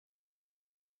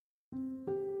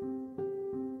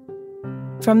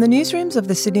From the newsrooms of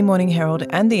the Sydney Morning Herald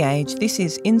and The Age, this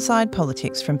is Inside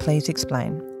Politics from Please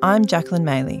Explain. I'm Jacqueline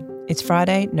Maley. It's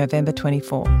Friday, November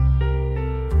 24.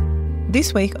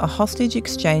 This week, a hostage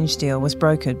exchange deal was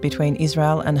brokered between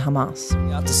Israel and Hamas.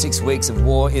 After 6 weeks of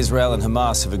war, Israel and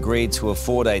Hamas have agreed to a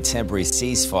 4-day temporary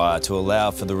ceasefire to allow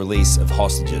for the release of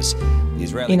hostages.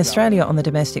 In Australia, on the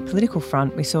domestic political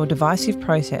front, we saw divisive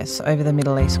protests over the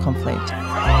Middle East conflict.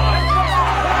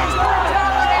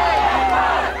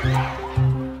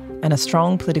 And a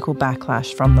strong political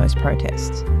backlash from those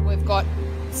protests. We've got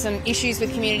some issues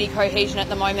with community cohesion at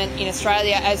the moment in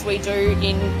Australia, as we do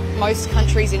in most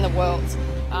countries in the world.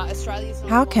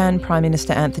 How can Prime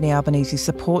Minister Anthony Albanese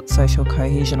support social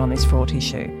cohesion on this fraught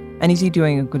issue? And is he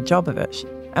doing a good job of it?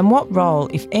 And what role,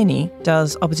 if any,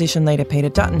 does opposition leader Peter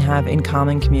Dutton have in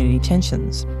calming community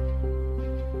tensions?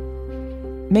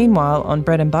 Meanwhile, on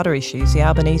bread and butter issues, the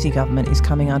Albanese government is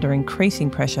coming under increasing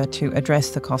pressure to address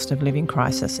the cost of living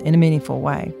crisis in a meaningful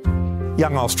way.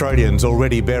 Young Australians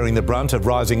already bearing the brunt of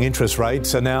rising interest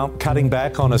rates are now cutting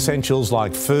back on essentials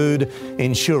like food,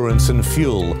 insurance and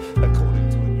fuel.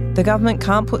 The government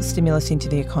can't put stimulus into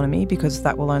the economy because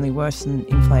that will only worsen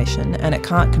inflation, and it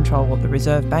can't control what the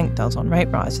Reserve Bank does on rate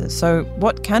rises. So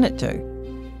what can it do?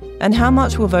 And how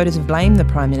much will voters blame the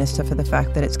Prime Minister for the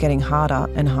fact that it's getting harder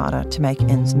and harder to make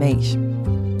ends meet?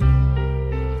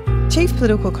 Chief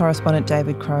political correspondent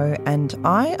David Crowe and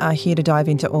I are here to dive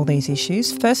into all these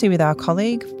issues, firstly with our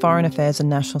colleague, Foreign Affairs and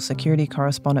National Security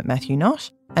correspondent Matthew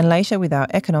Knott, and later with our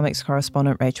economics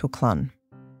correspondent Rachel Clun.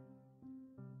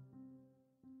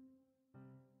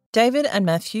 David and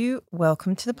Matthew,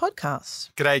 welcome to the podcast.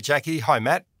 G'day, Jackie. Hi,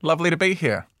 Matt. Lovely to be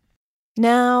here.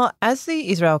 Now, as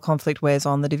the Israel conflict wears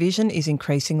on, the division is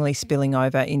increasingly spilling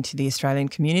over into the Australian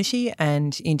community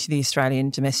and into the Australian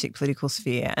domestic political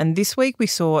sphere. And this week we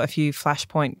saw a few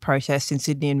flashpoint protests in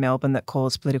Sydney and Melbourne that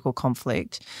caused political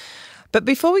conflict. But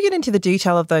before we get into the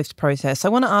detail of those protests, I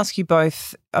want to ask you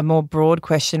both a more broad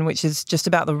question, which is just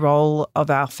about the role of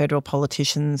our federal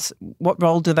politicians. What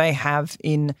role do they have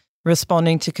in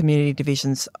responding to community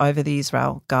divisions over the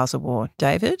Israel-Gaza war?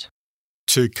 David?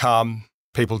 To calm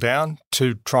people down,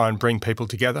 to try and bring people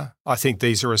together. I think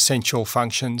these are essential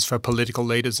functions for political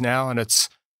leaders now, and it's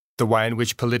the way in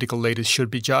which political leaders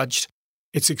should be judged.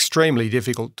 It's extremely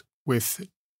difficult with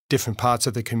different parts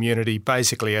of the community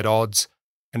basically at odds,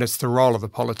 and it's the role of the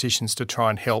politicians to try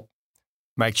and help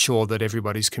make sure that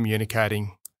everybody's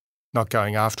communicating, not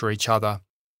going after each other.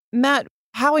 Matt,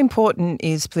 how important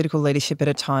is political leadership at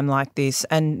a time like this,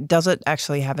 and does it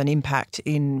actually have an impact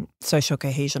in social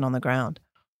cohesion on the ground?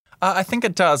 I think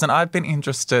it does, and I've been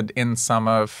interested in some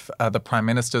of the Prime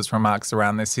Minister's remarks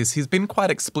around this. He's been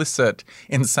quite explicit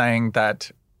in saying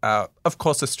that, of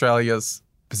course, Australia's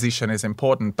position is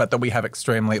important, but that we have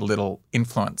extremely little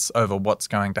influence over what's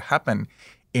going to happen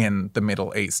in the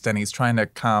Middle East. And he's trying to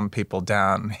calm people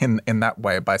down in that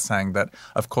way by saying that,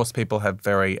 of course, people have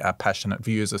very passionate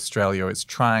views. Australia is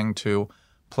trying to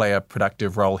play a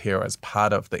productive role here as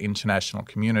part of the international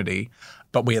community,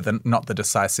 but we are not the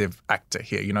decisive actor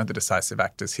here. You know, the decisive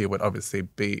actors here would obviously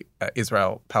be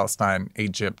Israel, Palestine,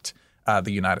 Egypt,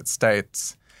 the United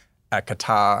States,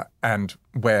 Qatar, and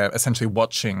we're essentially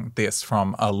watching this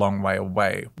from a long way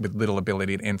away with little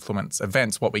ability to influence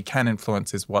events. What we can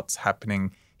influence is what's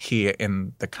happening here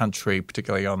in the country,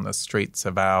 particularly on the streets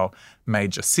of our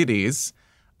major cities.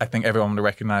 I think everyone would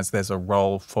recognise there's a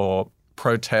role for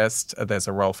protest, there's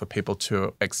a role for people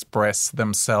to express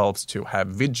themselves, to have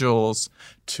vigils,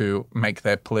 to make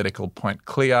their political point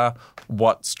clear.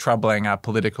 What's troubling our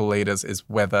political leaders is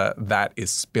whether that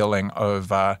is spilling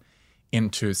over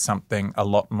into something a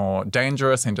lot more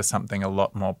dangerous, into something a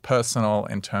lot more personal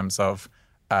in terms of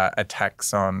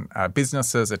attacks on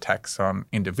businesses, attacks on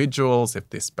individuals, if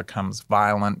this becomes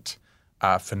violent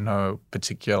for no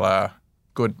particular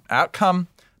good outcome.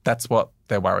 That's what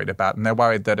they're worried about, and they're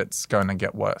worried that it's going to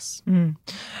get worse.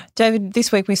 David,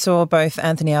 this week we saw both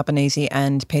Anthony Albanese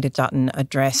and Peter Dutton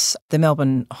address the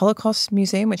Melbourne Holocaust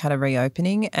Museum, which had a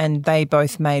reopening, and they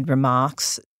both made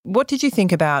remarks. What did you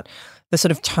think about the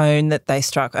sort of tone that they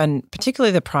struck, and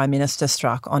particularly the Prime Minister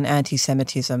struck, on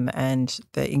anti-Semitism and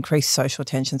the increased social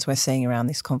tensions we're seeing around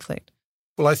this conflict?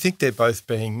 Well, I think they're both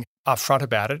being upfront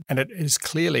about it, and it is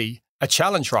clearly a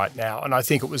challenge right now, and I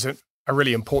think it was a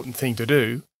really important thing to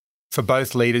do for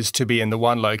both leaders to be in the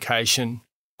one location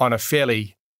on a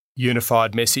fairly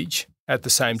unified message at the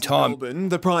same time. Melbourne,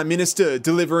 the Prime Minister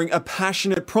delivering a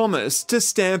passionate promise to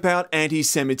stamp out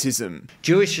anti-Semitism.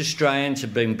 Jewish Australians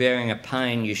have been bearing a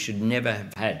pain you should never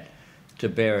have had to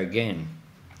bear again.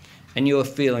 And you're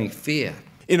feeling fear.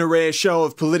 In a rare show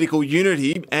of political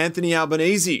unity, Anthony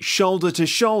Albanese shoulder to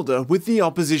shoulder with the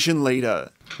opposition leader.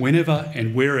 Whenever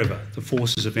and wherever the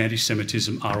forces of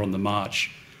anti-Semitism are on the march,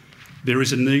 there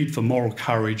is a need for moral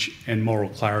courage and moral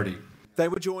clarity. They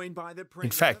were joined by the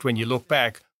In fact, when you look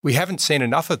back, we haven't seen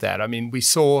enough of that. I mean, we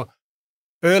saw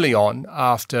early on,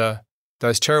 after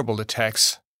those terrible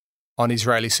attacks on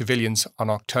Israeli civilians on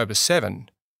October 7,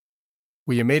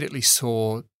 we immediately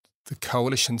saw the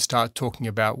coalition start talking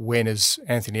about when is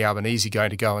Anthony Albanese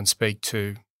going to go and speak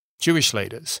to Jewish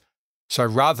leaders. So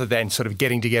rather than sort of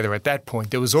getting together at that point,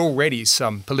 there was already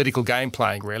some political game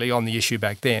playing really on the issue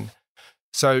back then.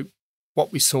 So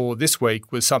what we saw this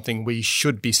week was something we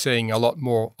should be seeing a lot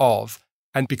more of.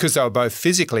 And because they were both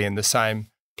physically in the same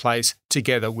place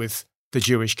together with the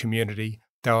Jewish community,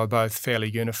 they were both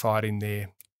fairly unified in their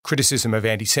criticism of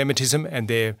anti-Semitism and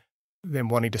them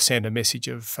wanting to send a message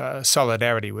of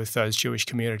solidarity with those Jewish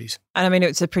communities. And I mean,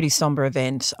 it's a pretty sombre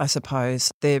event, I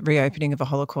suppose, the reopening of a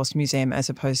Holocaust museum as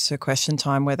opposed to Question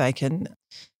Time where they can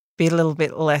be a little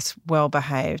bit less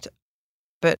well-behaved.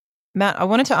 But Matt, I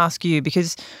wanted to ask you,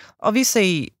 because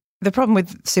obviously the problem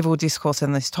with civil discourse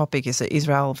on this topic is that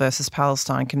Israel versus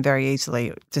Palestine can very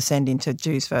easily descend into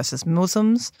Jews versus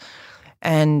Muslims.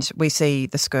 And we see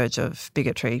the scourge of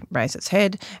bigotry raise its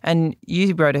head. And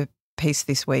you wrote a piece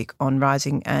this week on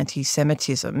rising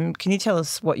anti-Semitism. Can you tell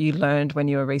us what you learned when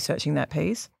you were researching that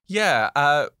piece?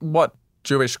 Yeah, what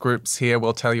Jewish groups here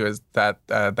will tell you is that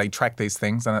they track these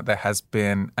things and that there has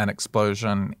been an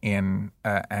explosion in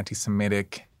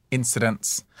anti-Semitic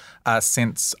incidents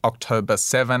since October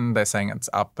 7. They're saying it's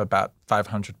up about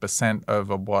 500%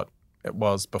 over what it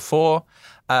was before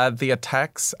the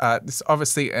attacks. This is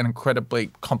obviously an incredibly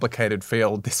complicated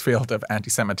field, this field of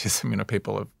anti-Semitism. You know,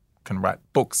 people can write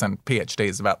books and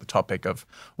PhDs about the topic of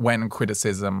when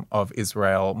criticism of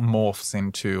Israel morphs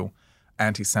into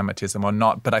anti-Semitism or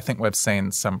not. But I think we've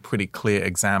seen some pretty clear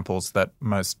examples that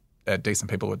most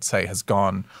decent people would say has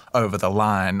gone over the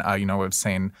line. We've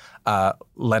seen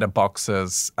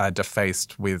letterboxes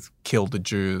defaced with "Kill the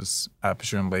Jews,"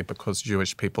 presumably because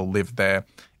Jewish people live there.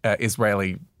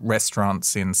 Israeli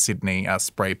restaurants in Sydney are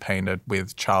spray painted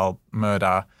with child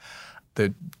murder.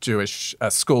 The Jewish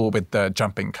school with the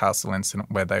jumping castle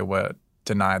incident where they were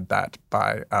denied that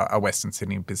by a Western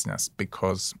Sydney business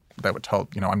because they were told,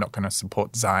 I'm not going to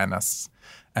support Zionists.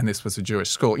 And this was a Jewish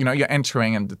school. You're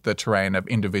entering into the terrain of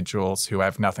individuals who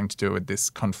have nothing to do with this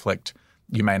conflict.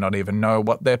 You may not even know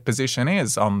what their position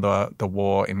is on the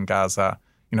war in Gaza,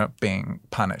 being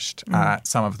punished.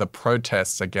 Some of the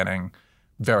protests are getting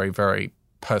very, very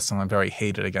personal and very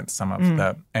heated against some of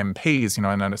the MPs.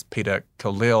 I noticed Peter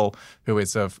Khalil, who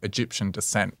is of Egyptian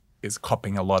descent, is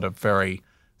copping a lot of very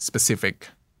specific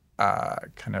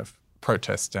kind of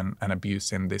protest and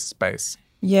abuse in this space.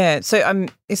 Yeah, so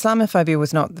Islamophobia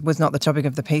was not the topic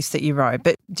of the piece that you wrote,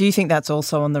 but do you think that's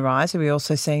also on the rise? Are we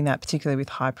also seeing that particularly with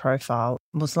high-profile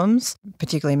Muslims,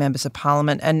 particularly members of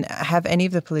parliament? And have any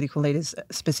of the political leaders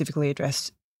specifically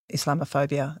addressed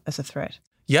Islamophobia as a threat?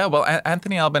 Yeah, well,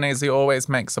 Anthony Albanese always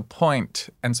makes a point,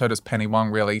 and so does Penny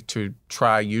Wong really, to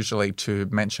try usually to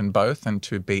mention both and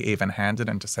to be even-handed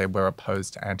and to say we're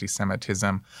opposed to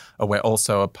anti-Semitism or we're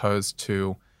also opposed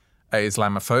to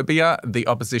Islamophobia. The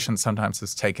opposition sometimes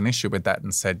has taken issue with that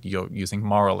and said you're using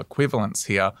moral equivalence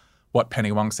here. What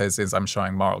Penny Wong says is I'm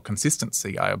showing moral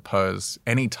consistency. I oppose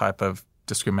any type of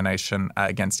discrimination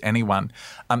against anyone.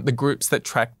 The groups that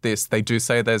track this, they do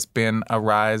say there's been a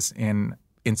rise in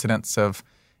incidents of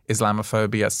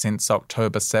Islamophobia since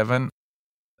October 7.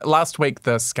 Last week,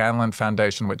 the Scanlon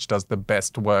Foundation, which does the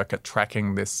best work at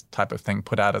tracking this type of thing,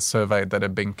 put out a survey that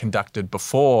had been conducted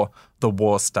before the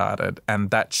war started, and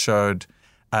that showed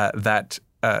that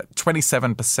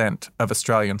 27% of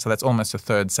Australians, so that's almost a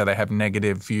third, say they have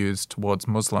negative views towards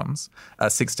Muslims,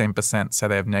 16% say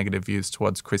they have negative views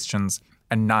towards Christians,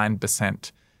 and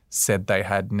 9% said they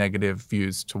had negative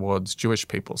views towards Jewish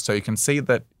people. So you can see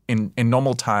that in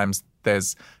normal times,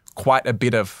 there's quite a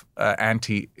bit of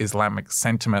anti-Islamic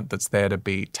sentiment that's there to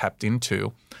be tapped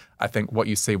into. I think what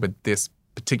you see with this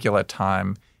particular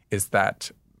time is that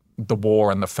the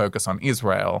war and the focus on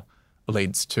Israel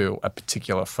leads to a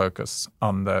particular focus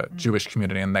on the Jewish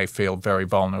community, and they feel very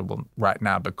vulnerable right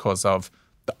now because of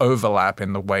the overlap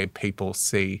in the way people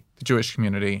see the Jewish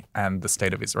community and the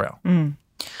state of Israel.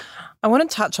 I want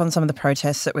to touch on some of the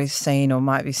protests that we've seen or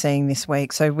might be seeing this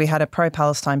week. So we had a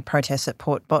pro-Palestine protest at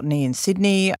Port Botany in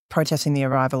Sydney, protesting the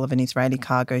arrival of an Israeli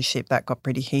cargo ship. That got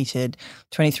pretty heated.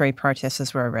 23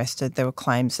 protesters were arrested. There were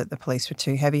claims that the police were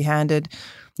too heavy-handed.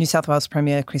 New South Wales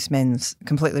Premier Chris Minns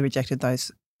completely rejected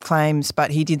those claims,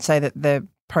 but he did say that the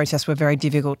protests were very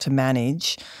difficult to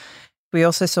manage. We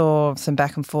also saw some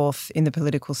back and forth in the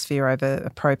political sphere over a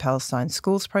pro-Palestine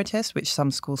schools protest, which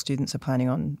some school students are planning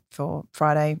on for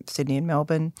Friday, Sydney and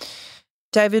Melbourne.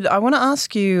 David, I want to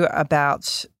ask you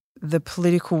about the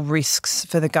political risks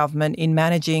for the government in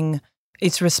managing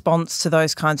its response to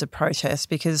those kinds of protests,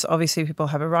 because obviously people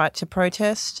have a right to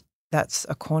protest. That's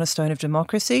a cornerstone of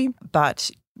democracy.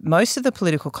 But most of the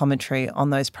political commentary on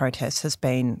those protests has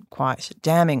been quite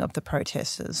damning of the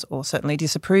protesters, or certainly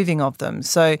disapproving of them.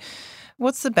 So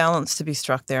what's the balance to be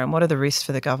struck there, and what are the risks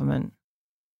for the government?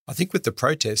 I think with the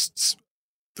protests,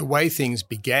 the way things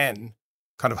began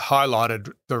kind of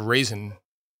highlighted the reason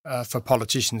for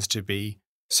politicians to be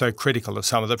so critical of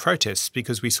some of the protests,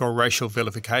 because we saw racial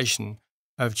vilification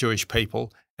of Jewish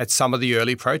people at some of the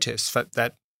early protests,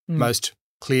 that most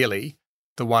clearly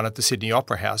the one at the Sydney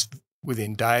Opera House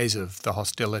within days of the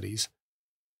hostilities.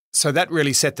 So that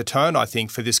really set the tone, I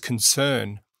think, for this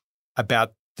concern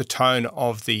about the tone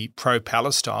of the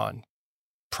pro-Palestine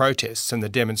protests and the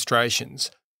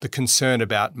demonstrations, the concern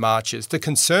about marches, the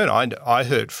concern I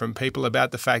heard from people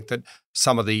about the fact that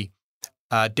some of the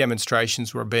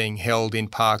demonstrations were being held in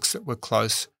parks that were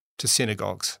close to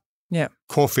synagogues. Yeah.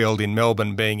 Caulfield in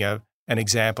Melbourne being an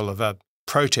example of a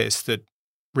protest that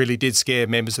really did scare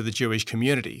members of the Jewish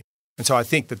community. And so I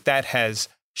think that has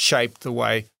shaped the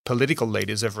way political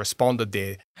leaders have responded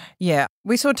there. Yeah.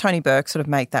 We saw Tony Burke sort of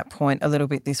make that point a little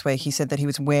bit this week. He said that he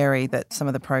was wary that some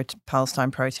of the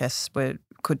pro-Palestine protests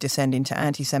could descend into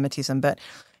anti-Semitism, but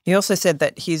he also said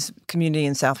that his community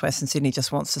in southwestern Sydney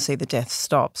just wants to see the deaths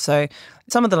stop. So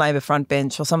some of the Labor front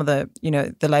bench, or some of the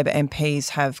Labor MPs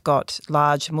have got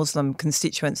large Muslim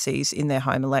constituencies in their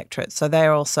home electorate. So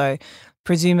they're also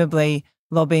presumably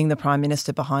lobbying the Prime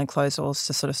Minister behind closed doors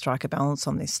to sort of strike a balance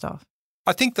on this stuff.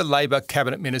 I think the Labor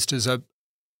cabinet ministers are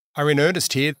in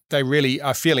earnest here. They really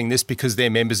are feeling this because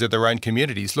they're members of their own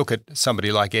communities. Look at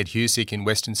somebody like Ed Husic in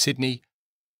Western Sydney.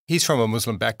 He's from a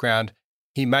Muslim background.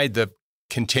 He made the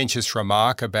contentious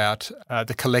remark about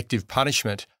the collective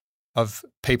punishment of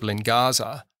people in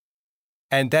Gaza.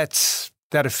 And that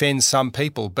offends some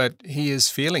people, but he is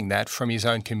feeling that from his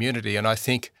own community. And I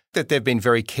think that they've been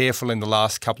very careful in the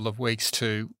last couple of weeks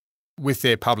with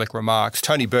their public remarks.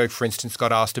 Tony Burke, for instance,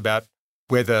 got asked about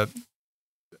whether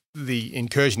the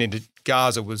incursion into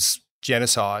Gaza was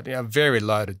genocide, a very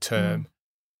loaded term.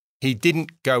 He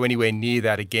didn't go anywhere near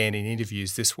that again in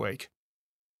interviews this week.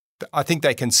 I think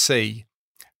they can see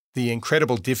the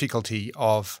incredible difficulty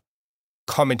of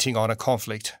commenting on a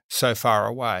conflict so far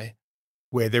away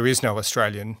where there is no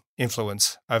Australian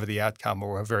influence over the outcome,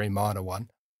 or a very minor one.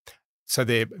 So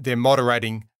they're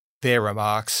moderating their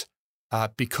remarks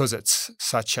because it's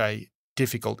such a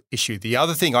difficult issue. The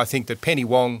other thing I think that Penny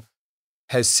Wong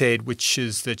has said, which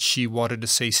is that she wanted to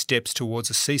see steps towards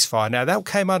a ceasefire. Now, that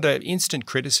came under instant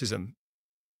criticism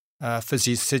for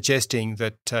suggesting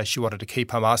that she wanted to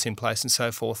keep Hamas in place and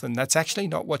so forth, and that's actually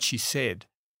not what she said.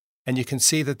 And you can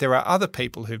see that there are other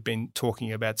people who've been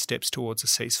talking about steps towards a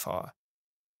ceasefire.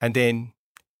 And then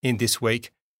in this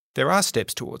week, there are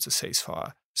steps towards a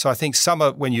ceasefire. So I think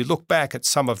when you look back at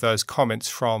some of those comments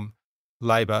from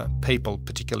Labor people,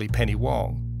 particularly Penny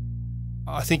Wong,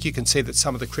 I think you can see that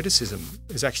some of the criticism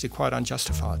is actually quite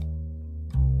unjustified.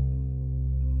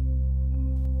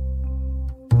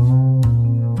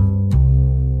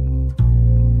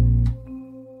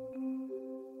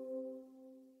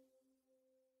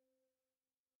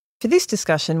 For this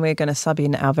discussion, we're going to sub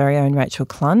in our very own Rachel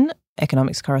Clun,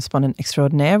 economics correspondent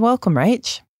extraordinaire. Welcome,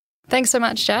 Rach. Thanks so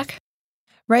much, Jack.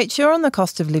 Rach, you're on the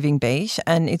cost of living beat,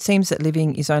 and it seems that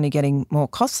living is only getting more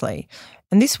costly.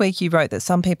 And this week you wrote that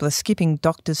some people are skipping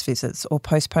doctor's visits or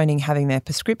postponing having their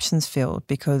prescriptions filled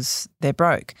because they're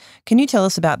broke. Can you tell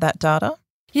us about that data?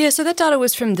 Yeah, so that data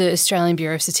was from the Australian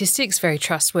Bureau of Statistics, very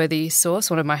trustworthy source,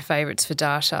 one of my favourites for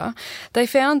data. They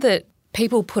found that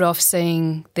people put off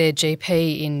seeing their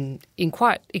GP in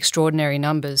quite extraordinary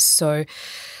numbers. So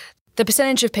the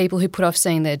percentage of people who put off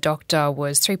seeing their doctor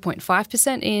was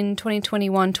 3.5% in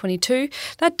 2021-22.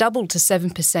 That doubled to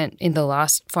 7% in the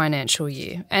last financial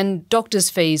year. And doctors'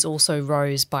 fees also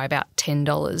rose by about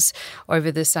 $10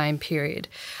 over the same period.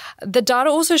 The data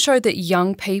also showed that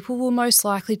young people were most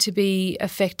likely to be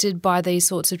affected by these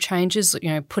sorts of changes,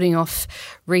 putting off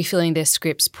refilling their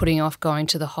scripts, putting off going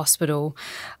to the hospital.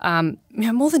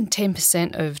 More than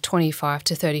 10% of 25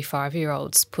 to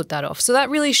 35-year-olds put that off. So that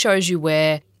really shows you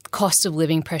where cost of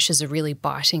living pressures are really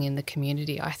biting in the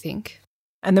community, I think.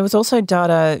 And there was also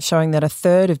data showing that a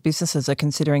third of businesses are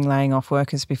considering laying off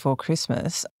workers before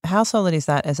Christmas. How solid is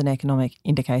that as an economic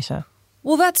indicator?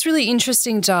 Well, that's really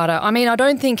interesting data. I mean, I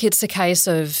don't think it's a case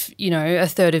of, a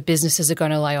third of businesses are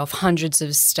going to lay off hundreds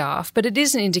of staff, but it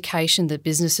is an indication that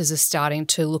businesses are starting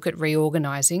to look at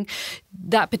reorganising.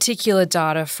 That particular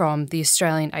data from the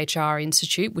Australian HR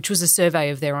Institute, which was a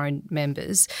survey of their own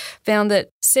members, found that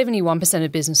 71%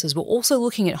 of businesses were also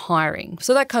looking at hiring.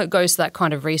 So that goes to that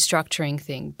kind of restructuring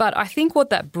thing. But I think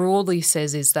what that broadly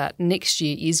says is that next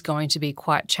year is going to be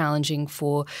quite challenging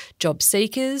for job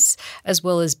seekers as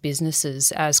well as businesses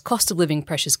as cost of living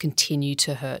pressures continue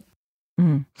to hurt.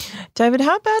 David,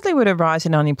 how badly would a rise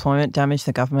in unemployment damage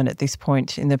the government at this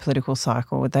point in the political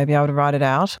cycle? Would they be able to ride it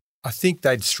out? I think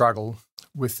they'd struggle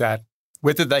with that.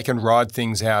 Whether they can ride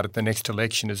things out at the next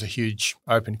election is a huge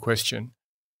open question.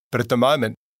 But at the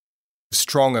moment,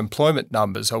 strong employment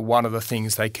numbers are one of the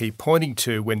things they keep pointing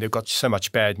to when they've got so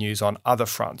much bad news on other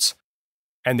fronts.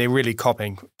 And they're really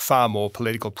copping far more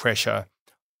political pressure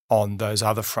on those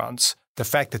other fronts. The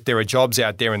fact that there are jobs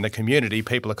out there in the community,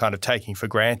 people are kind of taking for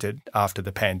granted after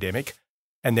the pandemic,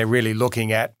 and they're really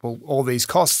looking at, all these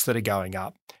costs that are going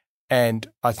up.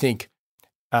 And I think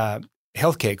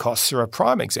healthcare costs are a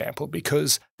prime example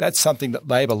because that's something that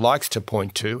Labor likes to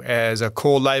point to as a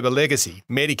core Labor legacy,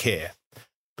 Medicare.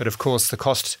 But of course, the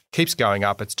cost keeps going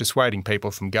up. It's dissuading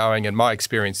people from going. And my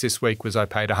experience this week was I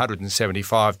paid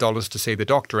 $175 to see the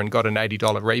doctor and got an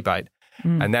 $80 rebate.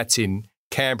 And that's in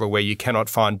Canberra, where you cannot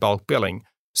find bulk billing.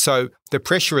 So the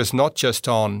pressure is not just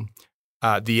on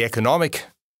the economic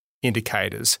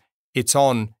indicators, it's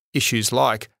on issues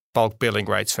like bulk billing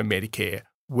rates for Medicare,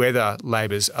 whether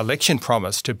Labor's election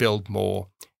promise to build more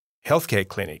healthcare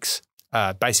clinics,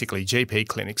 basically GP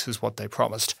clinics is what they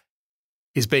promised,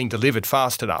 is being delivered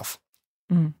fast enough.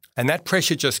 And that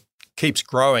pressure just keeps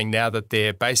growing now that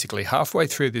they're basically halfway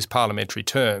through this parliamentary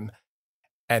term.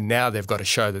 And now they've got to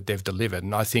show that they've delivered.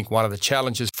 And I think one of the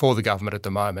challenges for the government at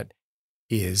the moment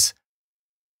is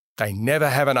they never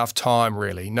have enough time,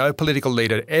 really. No political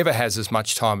leader ever has as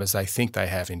much time as they think they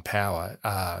have in power.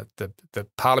 The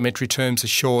parliamentary terms are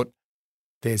short.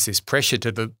 There's this pressure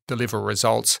to deliver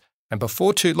results. And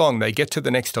before too long, they get to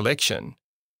the next election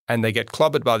and they get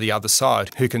clobbered by the other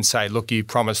side who can say, look, you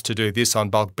promised to do this on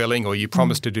bulk billing or you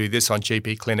promised to do this on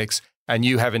GP clinics and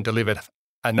you haven't delivered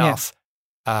enough.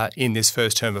 In this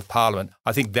first term of Parliament.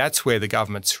 I think that's where the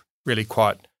government's really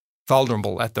quite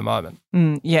vulnerable at the moment.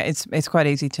 It's quite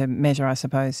easy to measure, I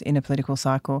suppose, in a political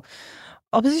cycle.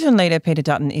 Opposition leader Peter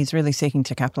Dutton is really seeking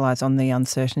to capitalise on the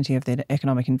uncertainty of the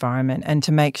economic environment and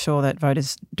to make sure that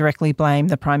voters directly blame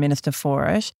the Prime Minister for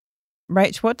it.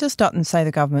 Rach, what does Dutton say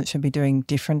the government should be doing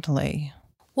differently?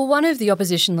 Well, one of the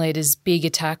opposition leader's big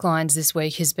attack lines this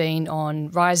week has been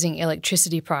on rising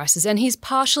electricity prices, and he's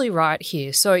partially right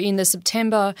here. So in the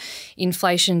September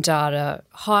inflation data,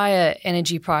 higher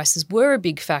energy prices were a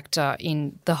big factor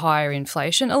in the higher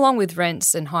inflation, along with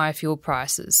rents and higher fuel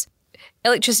prices.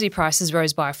 Electricity prices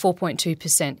rose by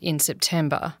 4.2% in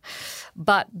September.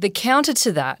 But the counter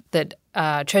to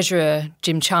that Treasurer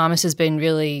Jim Chalmers has been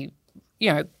really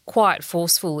quite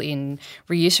forceful in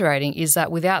reiterating is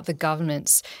that without the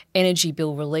government's energy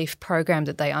bill relief program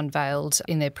that they unveiled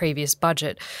in their previous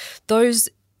budget, those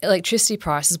electricity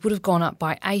prices would have gone up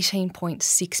by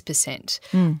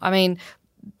 18.6%. I mean,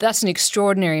 that's an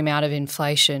extraordinary amount of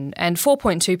inflation, and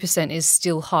 4.2% is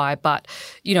still high, but,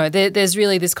 there's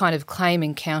really this kind of claim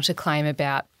and counterclaim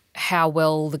about how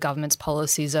well the government's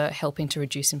policies are helping to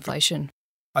reduce inflation.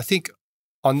 I think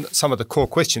on some of the core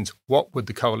questions, what would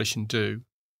the coalition do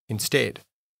instead?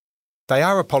 They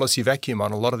are a policy vacuum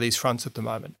on a lot of these fronts at the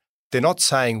moment. They're not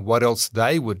saying what else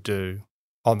they would do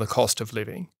on the cost of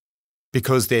living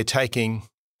because they're taking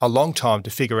a long time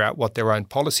to figure out what their own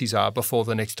policies are before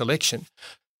the next election.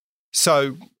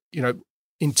 So,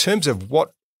 in terms of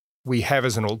what we have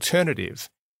as an alternative,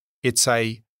 it's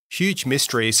a huge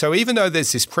mystery. So even though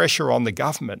there's this pressure on the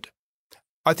government,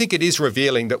 I think it is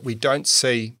revealing that we don't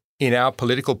see in our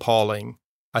political polling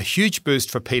a huge boost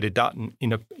for Peter Dutton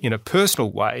in a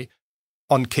personal way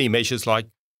on key measures like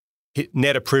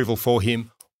net approval for him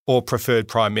or preferred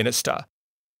Prime Minister.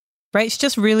 Rach,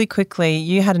 just really quickly,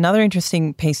 you had another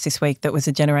interesting piece this week that was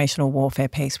a generational warfare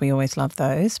piece. We always love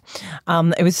those.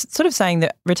 It was sort of saying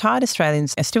that retired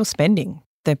Australians are still spending.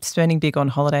 They're spending big on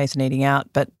holidays and eating out,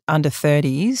 but under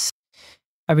 30s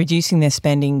are reducing their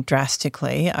spending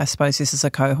drastically. I suppose this is a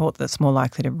cohort that's more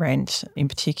likely to rent in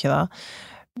particular.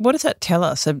 What does that tell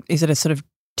us? Is it a sort of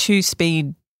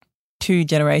two-speed,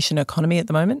 two-generation economy at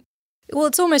the moment? Well,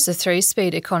 it's almost a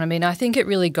three-speed economy, and I think it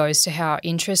really goes to how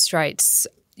interest rates,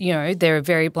 they're a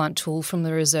very blunt tool from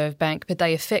the Reserve Bank, but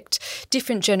they affect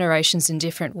different generations in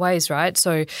different ways, right?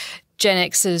 So Gen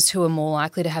Xers who are more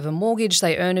likely to have a mortgage,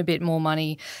 they earn a bit more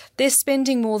money. They're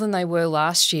spending more than they were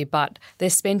last year, but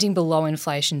they're spending below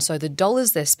inflation. So the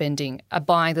dollars they're spending are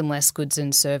buying them less goods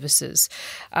and services.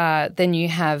 Then you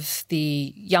have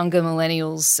the younger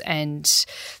millennials and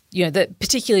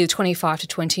particularly the 25 to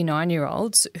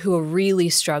 29-year-olds who are really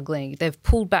struggling. They've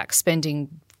pulled back spending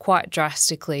quite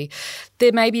drastically. They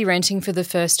may be renting for the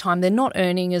first time. They're not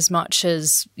earning as much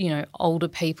as, older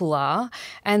people are,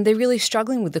 and they're really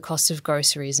struggling with the cost of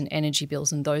groceries and energy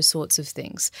bills and those sorts of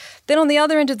things. Then on the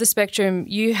other end of the spectrum,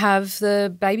 you have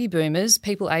the baby boomers,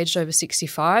 people aged over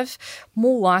 65,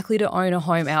 more likely to own a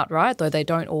home outright, though they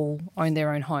don't all own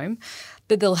their own home.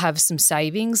 But they'll have some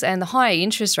savings, and the higher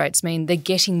interest rates mean they're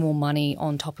getting more money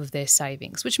on top of their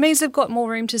savings, which means they've got more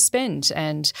room to spend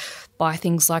and buy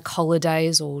things like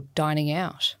holidays or dining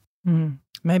out.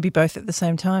 Maybe both at the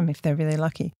same time if they're really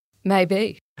lucky.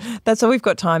 Maybe. That's all we've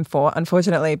got time for,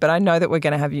 unfortunately, but I know that we're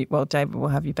going to have you, David will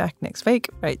have you back next week,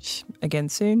 Rach again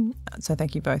soon. So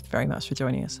thank you both very much for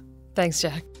joining us. Thanks,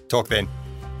 Jack. Talk then.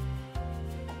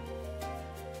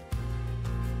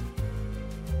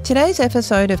 Today's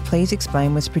episode of Please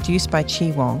Explain was produced by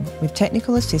Chi Wong with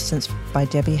technical assistance by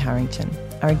Debbie Harrington.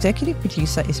 Our executive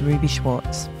producer is Ruby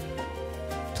Schwartz.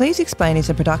 Please Explain is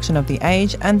a production of The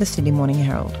Age and the Sydney Morning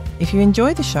Herald. If you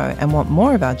enjoy the show and want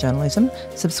more of our journalism,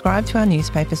 subscribe to our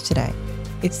newspapers today.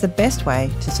 It's the best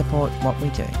way to support what we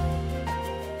do.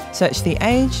 Search The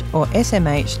Age or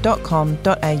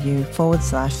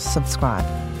smh.com.au/subscribe.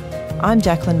 I'm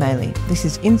Jacqueline Maley. This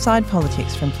is Inside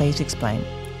Politics from Please Explain.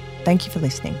 Thank you for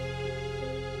listening.